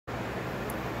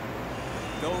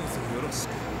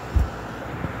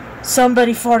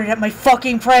Somebody farted at my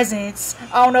fucking presents.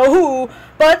 I don't know who,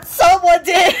 but someone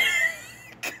did.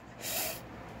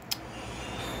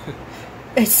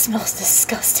 It smells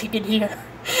disgusting in here.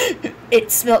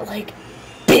 It smelled like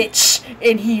bitch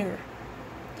in here.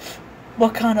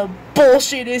 What kind of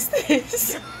bullshit is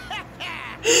this?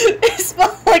 It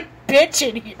smells like bitch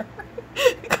in here.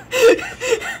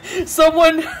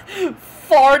 Someone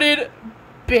farted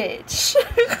bitch.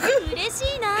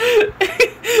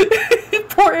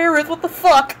 Poor Aerith, what the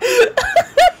fuck?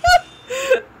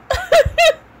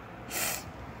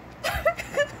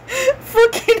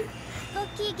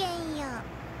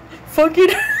 Fucking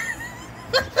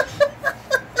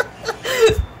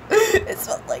it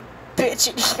smelled like bitch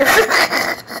in here.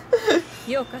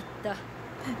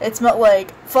 It smelled like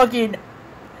fucking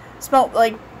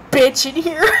bitch in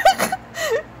here.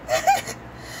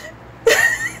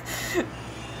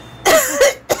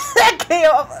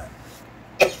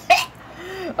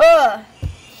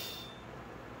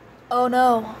 Oh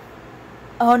no.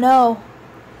 Oh no.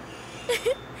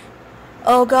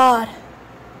 Oh god.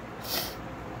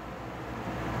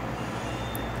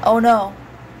 Oh no.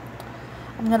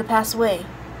 I'm gonna pass away.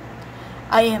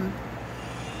 I am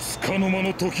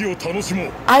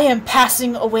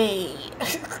passing away.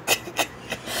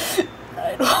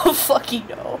 I don't fucking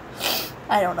know.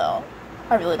 I don't know.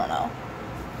 I really don't know.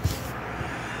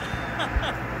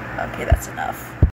 Okay, that's enough.